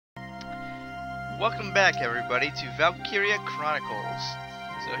Welcome back everybody to Valkyria Chronicles.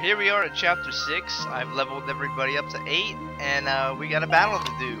 So here we are at chapter 6. I've leveled everybody up to 8 and we got a battle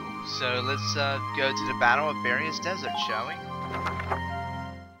to do. So let's go to the battle of Barious Desert, shall we?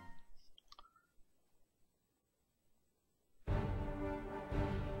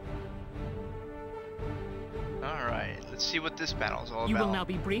 Alright, let's see what this battle is all about. You will now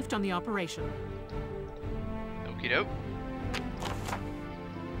be briefed on the operation. Okie doke.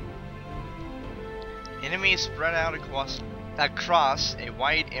 Enemies spread out across a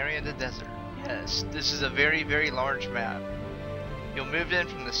wide area of the desert. Yes, this is a very, very large map. You'll move in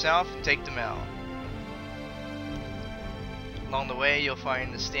from the south and take them out. Along the way, you'll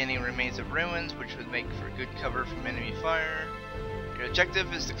find the standing remains of ruins, which would make for good cover from enemy fire. Your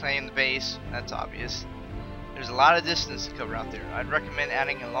objective is to claim the base. That's obvious. There's a lot of distance to cover out there. I'd recommend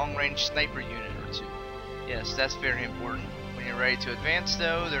adding a long-range sniper unit or two. Yes, that's very important. When you're ready to advance,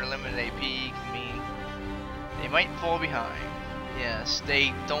 though, their limited AP can mean they might fall behind. Yes,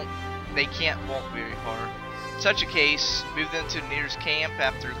 they can't walk very far. In such a case, move them to the nearest camp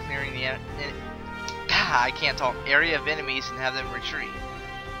after clearing the area of enemies and have them retreat.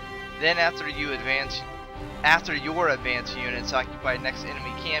 Then after your advance units occupy the next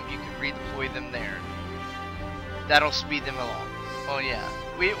enemy camp, you can redeploy them there. That'll speed them along. Oh yeah,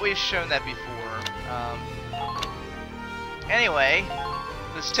 we've shown that before. Anyway,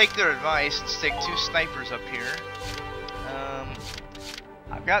 let's take their advice and stick 2 snipers up here.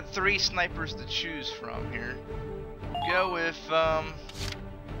 I've got 3 snipers to choose from here. Go with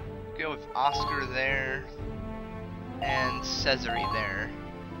Oscar there and Cesare there.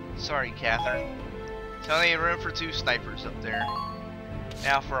 Sorry, Catherine. There's only room for 2 snipers up there.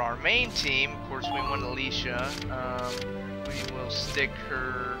 Now for our main team, of course, we want Alicia. We will stick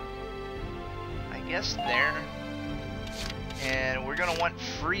her, I guess, there. And we're gonna want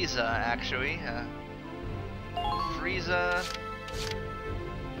freesia, actually. Freesia.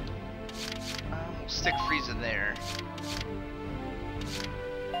 We'll stick freesia there.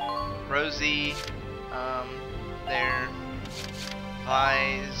 Rosie, there.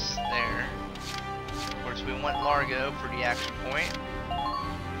 Vise, there. Of course, we want Largo for the action point.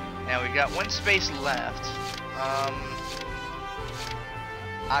 Now we got 1 space left.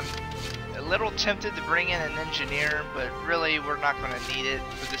 I'm a little tempted to bring in an engineer, but really we're not going to need it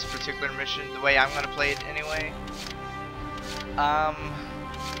for this particular mission, the way I'm going to play it anyway.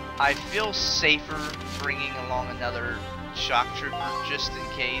 I feel safer bringing along another shock trooper just in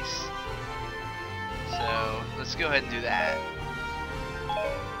case. So let's go ahead and do that.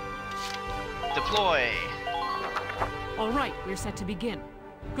 Deploy. Alright, we're set to begin.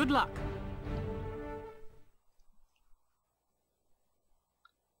 Good luck.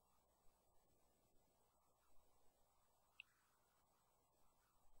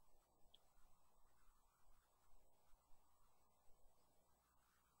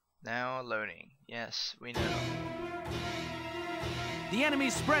 Now loading. Yes, we know. The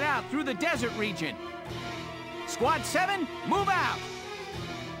enemy's spread out through the desert region. Squad 7, move out!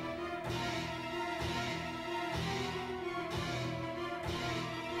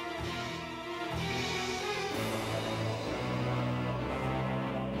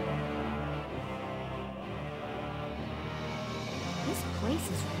 This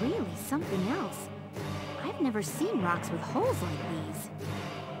place is really something else. I've never seen rocks with holes like these.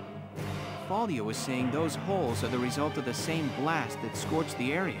 Valkyria was saying those holes are the result of the same blast that scorched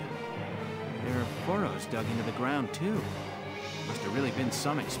the area. There are furrows dug into the ground too. Must have really been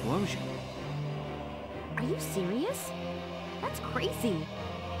some explosion. Are you serious? That's crazy.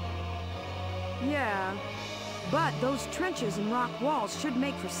 Yeah, but those trenches and rock walls should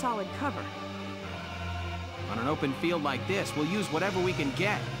make for solid cover. On an open field like this, we'll use whatever we can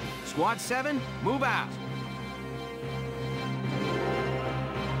get. Squad 7, move out!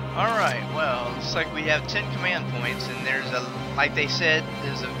 Alright, well, looks like we have 10 command points, and there's like they said,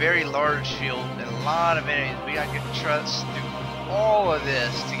 there's a very large field and a lot of enemies. We gotta get trucks through all of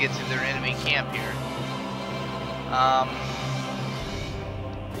this to get to their enemy camp here.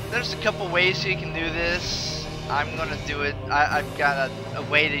 There's a couple ways you can do this. I'm gonna do it. I've got a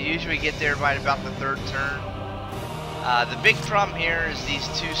way to usually get there by about the 3rd turn. The big problem here is these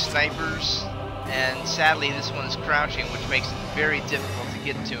 2 snipers, and sadly this one is crouching, which makes it very difficult to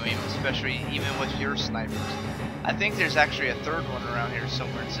get to him, especially even with your snipers. I think there's actually a 3rd one around here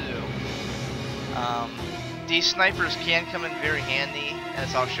somewhere too. These snipers can come in very handy,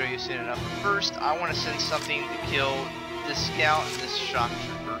 as I'll show you soon enough. But first, I want to send something to kill this scout and this shock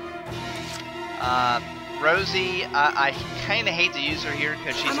trooper. Rosie, I kind of hate to use her here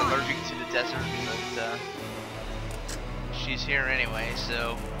because she's allergic to the desert, but she's here anyway,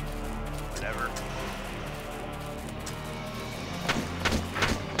 so whatever.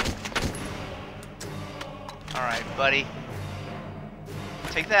 Alright, buddy.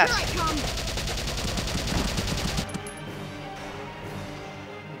 Take that.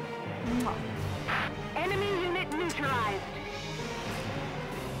 Enemy unit neutralized.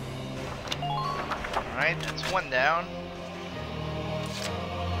 Alright, that's one down.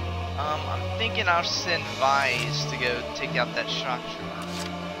 I'm thinking I'll send Vise to go take out that shock trooper.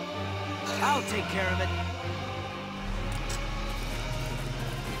 I'll take care of it.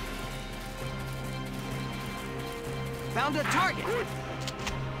 Found a target. Ooh,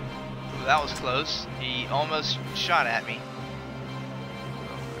 that was close. He almost shot at me.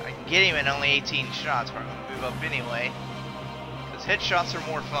 I can get him in only 18 shots, but I'm gonna move up anyway. Because headshots are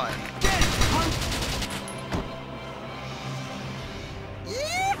more fun. Get it, punk!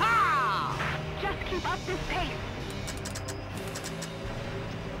 Just keep up this pace.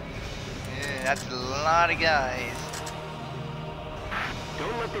 Yeah, that's a lot of guys.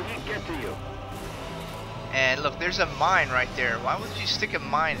 Don't let the heat get to you. And look, there's a mine right there. Why would you stick a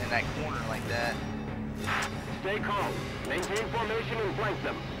mine in that corner like that? Stay calm. Maintain formation and flank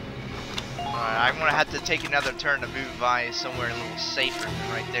them. Alright, I'm gonna have to take another turn to move Vise somewhere a little safer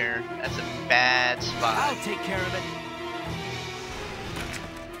than right there. That's a bad spot. I'll take care of it.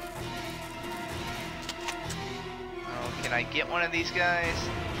 Oh, can I get one of these guys?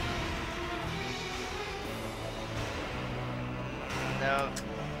 No.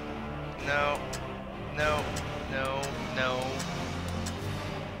 No. No. No. No.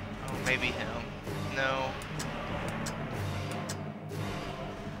 Oh, maybe him. No.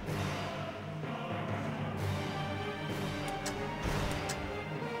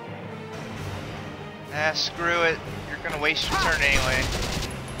 Ah, screw it. You're gonna waste your turn anyway.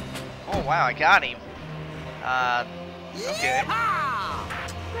 Oh wow, I got him. Okay.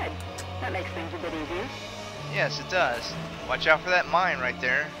 Good. That makes things a bit easier. Yes, it does. Watch out for that mine right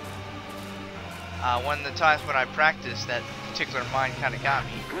there. One of the times when I practiced, that particular mine kind of got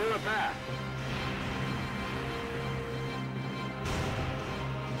me. Clear a path.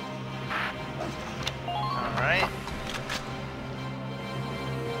 Alright.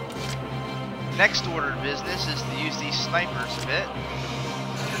 Next order of business is to use these snipers a bit.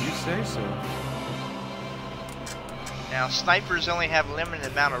 You say so. Now, snipers only have a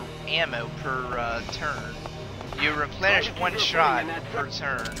limited amount of ammo per turn. You replenish one shot per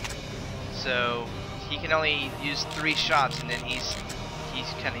turn. So, he can only use 3 shots and then he's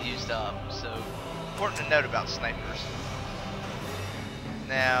kind of used up. So, important to note about snipers.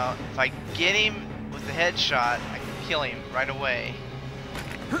 Now, if I get him with the headshot, I can kill him right away.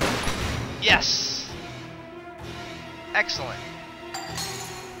 Yes! Excellent.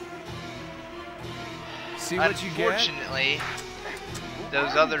 See what you get? Unfortunately,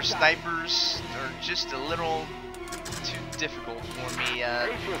 those other snipers are just a little too difficult for me,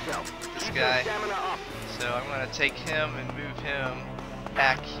 Brace yourself. this Keep guy. your stamina up. So I'm going to take him and move him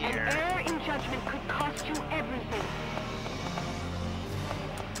back An here. error in judgment could cost you everything.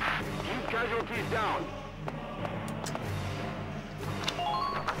 Keep casualties down.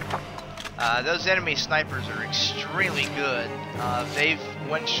 Those enemy snipers are extremely good. They've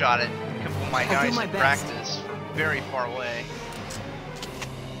one-shotted a couple of my I'll do guys my in best. practice from very far away.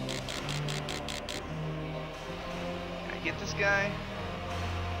 Can I get this guy?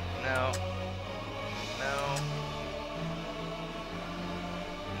 No. No.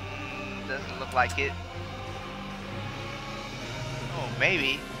 Doesn't look like it. Oh,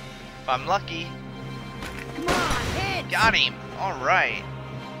 maybe. If I'm lucky. Come on, hit! Got him! Alright.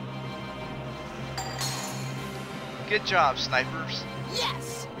 Good job, snipers.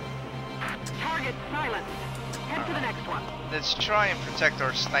 Yes! Target silenced. Head to the next one. Let's try and protect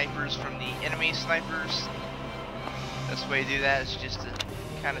our snipers from the enemy snipers. Best way to do that is just to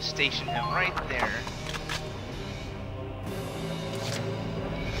kind of station him right there.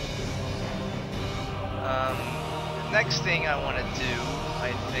 The next thing I want to do,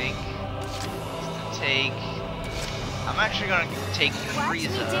 I think, is to take... I'm actually going to take Watch me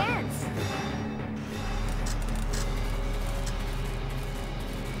freesia. dance.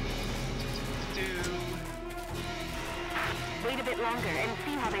 Wait a bit longer and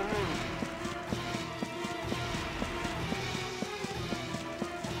see how they move.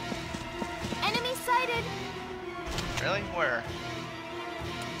 Enemy sighted. Really? Where?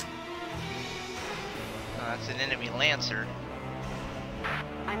 Oh, that's an enemy lancer.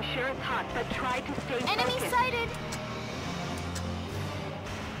 I'm sure it's hot, but try to stay Enemy focused. sighted.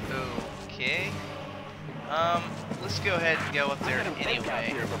 Okay. Let's go ahead and go up there I'll get them taped out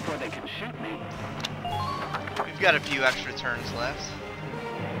anyway. here before they can shoot me. We've got a few extra turns left.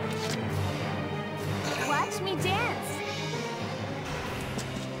 watch me dance.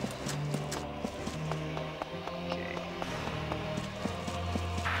 Okay.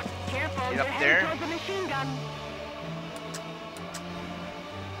 Careful, Get you're up headed there. towards the machine gun.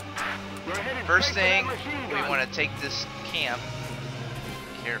 We're headed First straight thing, for that machine we gun. want to take this camp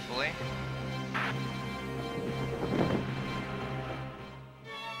carefully.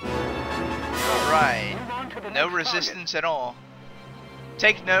 Alright. Move on to the No next resistance at all.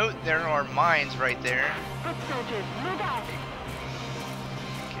 Take note, there are mines right there. Foot soldiers, move out.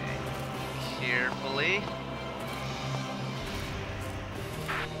 Okay. Carefully.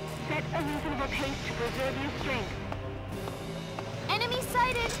 Set a reasonable pace to preserve your strength. Enemy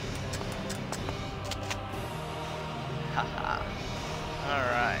sighted. Haha.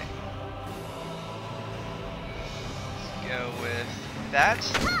 Alright. Let's go with that.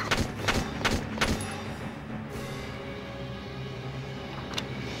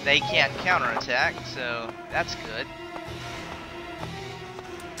 They can't counterattack, so that's good.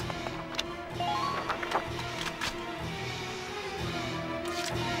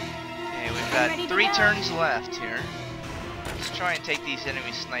 Okay, we've got 3 turns left here. Let's try and take these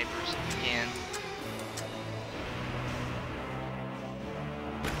enemy snipers if we can.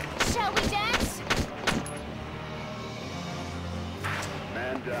 Shall we dance?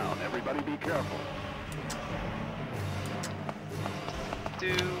 Man down. Everybody be careful.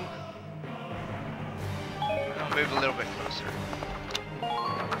 I'll move a little bit closer.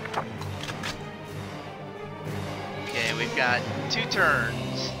 Okay, we've got 2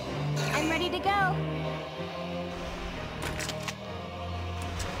 turns. I'm ready to go.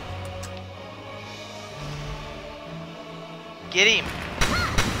 Get him!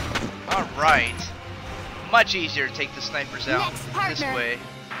 Alright. Much easier to take the snipers out Next this partner. way.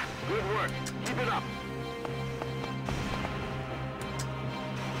 Good work. Keep it up.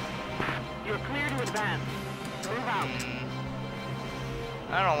 You're clear to advance. Move out.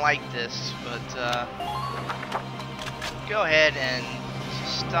 I don't like this, but go ahead and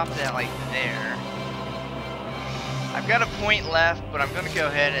stop that like there. I've got a point left, but I'm gonna go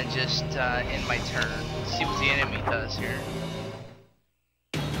ahead and just end my turn. See what the enemy does here.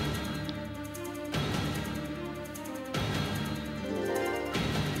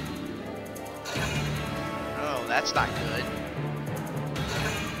 Oh, that's not good.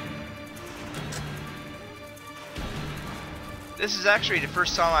 This is actually the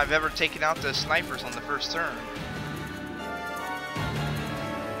first time I've ever taken out the snipers on the first turn.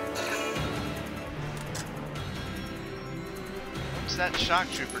 What's that shock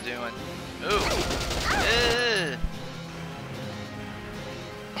trooper doing? Ooh. Ugh.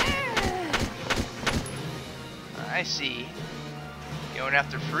 I see. Going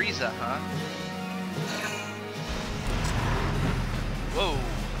after Freesia, huh? Whoa.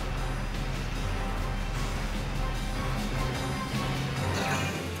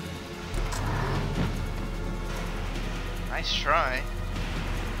 Nice try.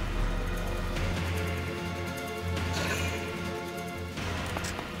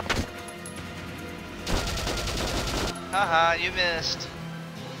 Haha, you missed.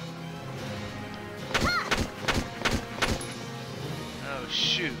 Oh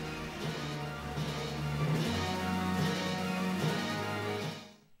shoot.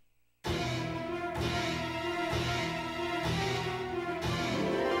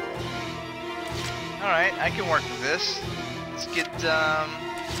 Alright, I can work with this. Let's get,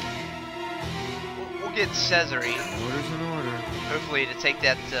 we'll get Cesare, Orders in order. hopefully to take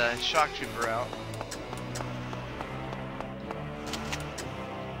that shock trooper out.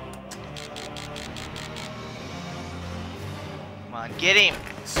 Come on, get him!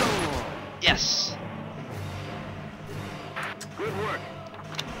 So, Yes! Good work.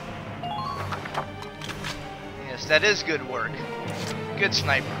 Yes, that is good work. Good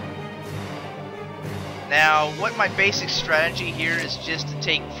sniper. Now, what my basic strategy here is just to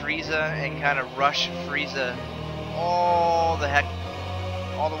take Freesia and kind of rush Freesia all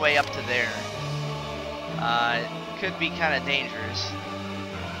the way up to there. It could be kind of dangerous.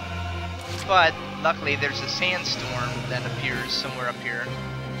 But, luckily there's a sandstorm that appears somewhere up here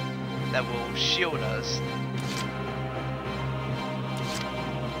that will shield us.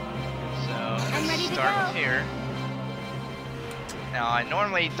 So, I'm ready let's to start go. with here. Now, I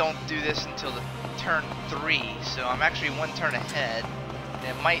normally don't do this until the turn 3, so I'm actually 1 turn ahead. And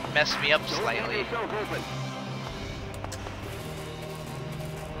it might mess me up Don't leave slightly. yourself open.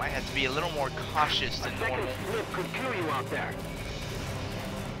 Might have to be a little more cautious A than second normal. slip could kill you out there.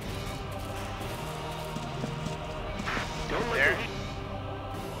 Don't let There. your heat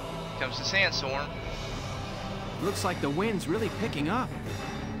Comes the sandstorm. looks like the wind's really picking up.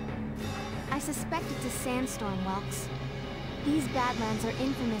 I suspect it's a sandstorm, Welks. These Badlands are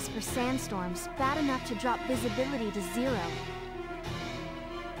infamous for sandstorms, bad enough to drop visibility to 0.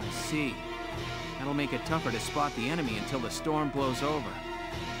 I see. That'll make it tougher to spot the enemy until the storm blows over.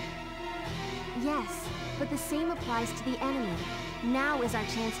 Yes, but the same applies to the enemy. Now is our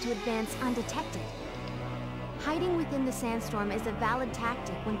chance to advance undetected. Hiding within the sandstorm is a valid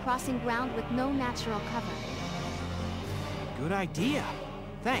tactic when crossing ground with no natural cover. Good idea.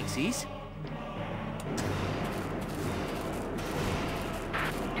 Thanks, Ys.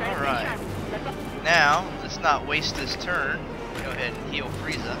 Alright. Now, let's not waste this turn. Go ahead and heal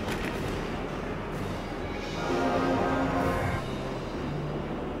Freesia.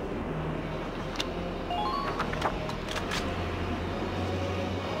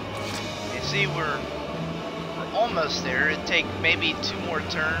 You see, we're almost there. It'd take maybe 2 more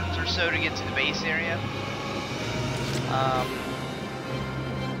turns or so to get to the base area.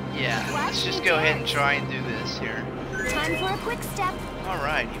 Yeah, let's just go ahead and try and do this here. Time for a quick step.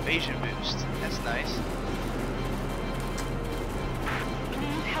 Alright, evasion boost. That's nice.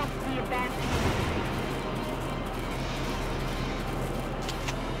 Please help the advancing.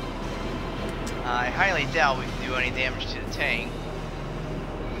 I highly doubt we can do any damage to the tank.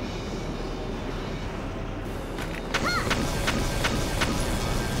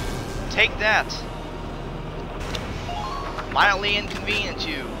 Take that! Mildly inconvenience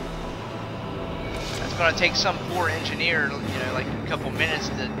you. That's gonna take some poor engineer, you know, like a couple minutes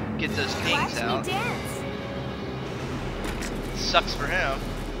to get those pings out. Watch me dance. Sucks for him.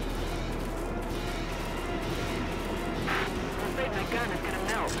 I'm afraid my gun is gonna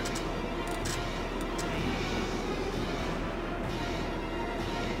melt.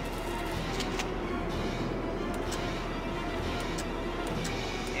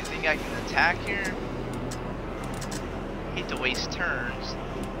 You think I can attack here? Hate to waste turns.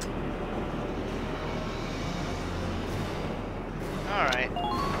 Alright.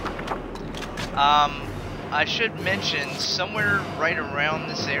 I should mention, somewhere right around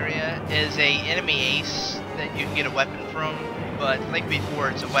this area is a enemy ace that you can get a weapon from, but like before,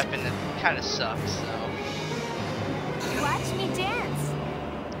 it's a weapon that kind of sucks, so. Watch me dance.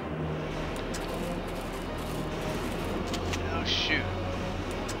 Oh shoot.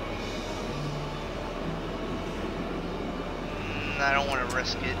 I don't want to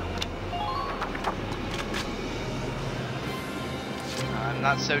risk it. I'm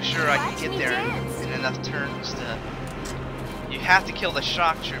not so sure I can get there in enough turns to... You have to kill the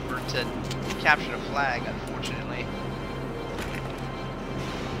shock trooper to capture the flag, unfortunately.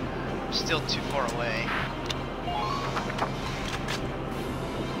 I'm still too far away.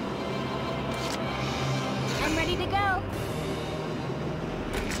 I'm ready to go.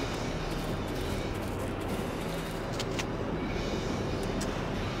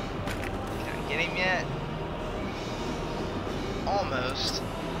 Can I get him yet? Almost.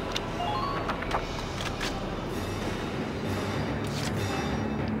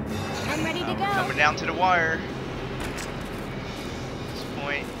 I'm ready to go. Coming down to the wire. At this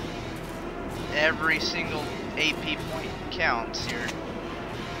point, every single AP point counts here.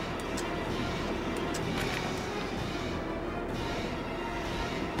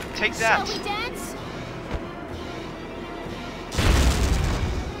 Take that. Shall we dance?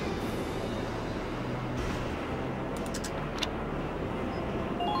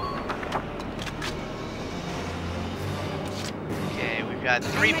 Okay, we've got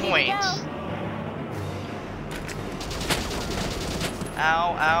 3 points.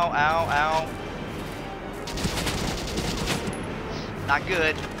 Ow, ow, ow, ow. Not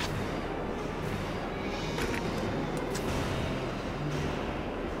good.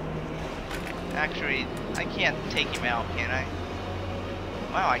 Actually, I can't take him out, can I?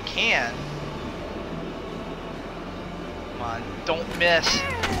 Wow, I can. Come on, don't miss.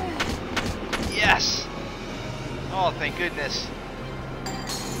 Yes! Oh, thank goodness.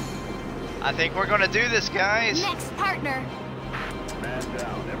 I think we're gonna do this, guys. Next partner. Man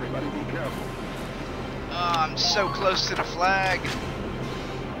down, everybody be careful. Oh, I'm so close to the flag.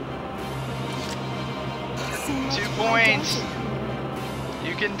 2 points.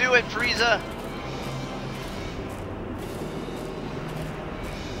 You can do it, Freesia.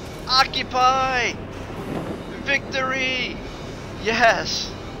 Occupy! Victory!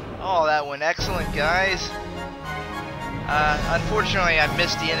 Yes! Oh, that went excellent, guys. Unfortunately, I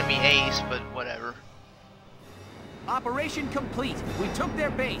missed the enemy ace, but whatever. Operation complete. We took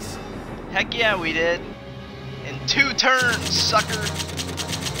their base. Heck yeah, we did. In 2 turns, sucker.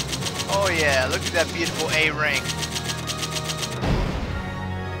 Oh yeah, look at that beautiful A rank.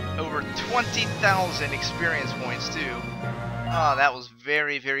 Over 20,000 experience points, too. Oh, that was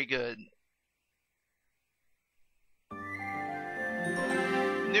very, very good.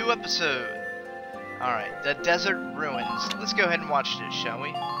 New episode. Alright, the desert ruins. Let's go ahead and watch this, shall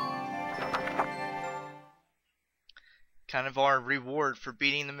we? Kind of our reward for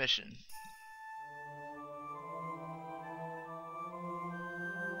beating the mission.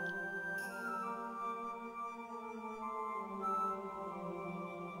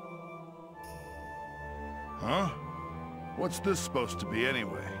 Huh? What's this supposed to be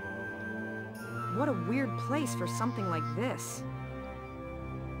anyway? What a weird place for something like this.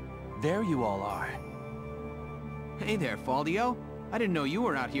 There you all are. Hey there, Faldio. I didn't know you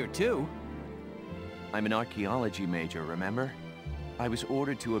were out here too. I'm an archaeology major, remember? I was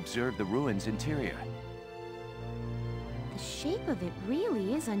ordered to observe the ruins' interior. The shape of it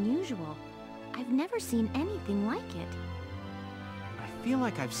really is unusual. I've never seen anything like it. I feel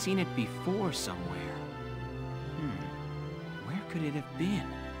like I've seen it before somewhere. Where could it have been?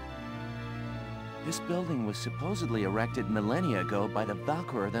 This building was supposedly erected millennia ago by the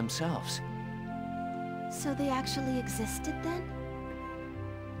Valkyria themselves. So they actually existed then?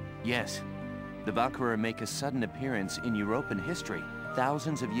 Yes. The Valkyria make a sudden appearance in European history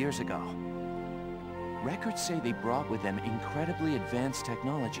thousands of years ago. Records say they brought with them incredibly advanced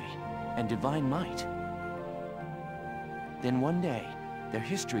technology and divine might. Then one day, their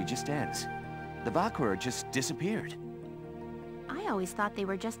history just ends. The Valkyria just disappeared. I always thought they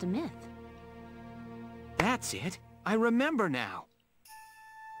were just a myth. That's it. I remember now.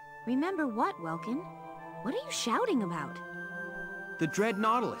 Remember what, Welkin? What are you shouting about? The Dread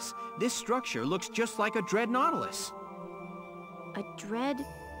Nautilus. This structure looks just like a Dread Nautilus. A dread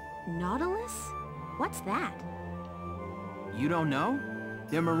nautilus? What's that? You don't know?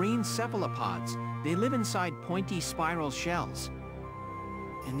 They're marine cephalopods. They live inside pointy spiral shells.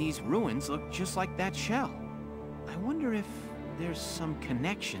 And these ruins look just like that shell. I wonder if there's some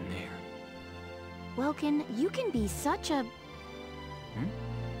connection there. Welkin, you can be such a...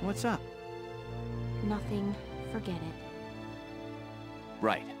 What's up? Nothing. Forget it.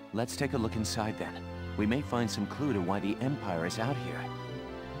 Right. Let's take a look inside then. We may find some clue to why the Empire is out here.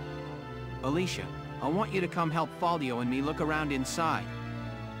 Alicia, I want you to come help Faldio and me look around inside.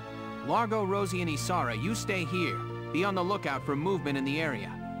 Largo, Rosie, and Isara, you stay here. Be on the lookout for movement in the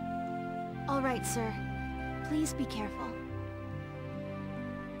area. All right, sir. Please be careful.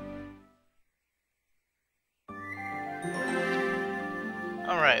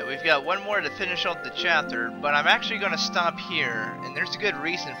 Alright, we've got one more to finish off the chapter, but I'm actually going to stop here, and there's a good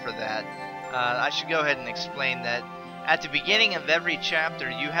reason for that. I should go ahead and explain that. At the beginning of every chapter,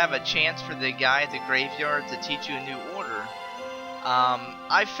 you have a chance for the guy at the graveyard to teach you a new order.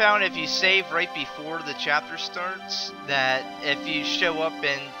 I found if you save right before the chapter starts, that if you show up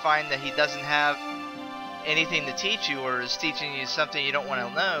and find that he doesn't have anything to teach you, or is teaching you something you don't want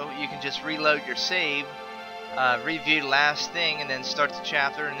to know, you can just reload your save, review the last thing, and then start the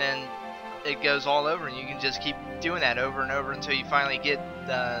chapter, and then it goes all over, and you can just keep doing that over and over until you finally get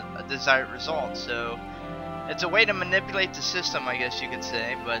a desired result. So it's a way to manipulate the system, I guess you could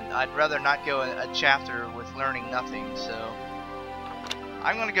say, but I'd rather not go a chapter with learning nothing. So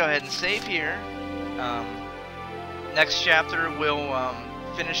I'm going to go ahead and save here. Next chapter we'll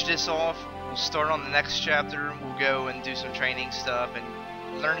finish this off. We'll start on the next chapter. We'll go and do some training stuff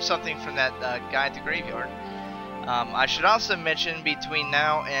and learn something from that guy at the graveyard. I should also mention, between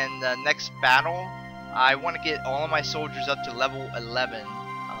now and the next battle, I want to get all of my soldiers up to level 11.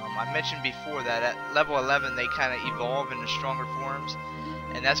 I mentioned before that at level 11 they kind of evolve into stronger forms,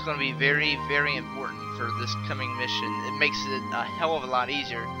 and that's going to be very, very important for this coming mission. It makes it a hell of a lot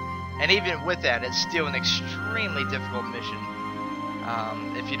easier, and even with that, it's still an extremely difficult mission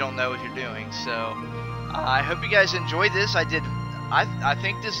if you don't know what you're doing. So I hope you guys enjoyed this. I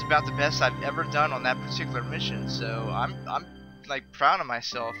think this is about the best I've ever done on that particular mission, so I'm like proud of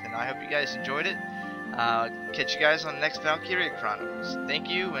myself, and I hope you guys enjoyed it. Catch you guys on the next Valkyria Chronicles. Thank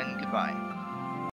you and goodbye.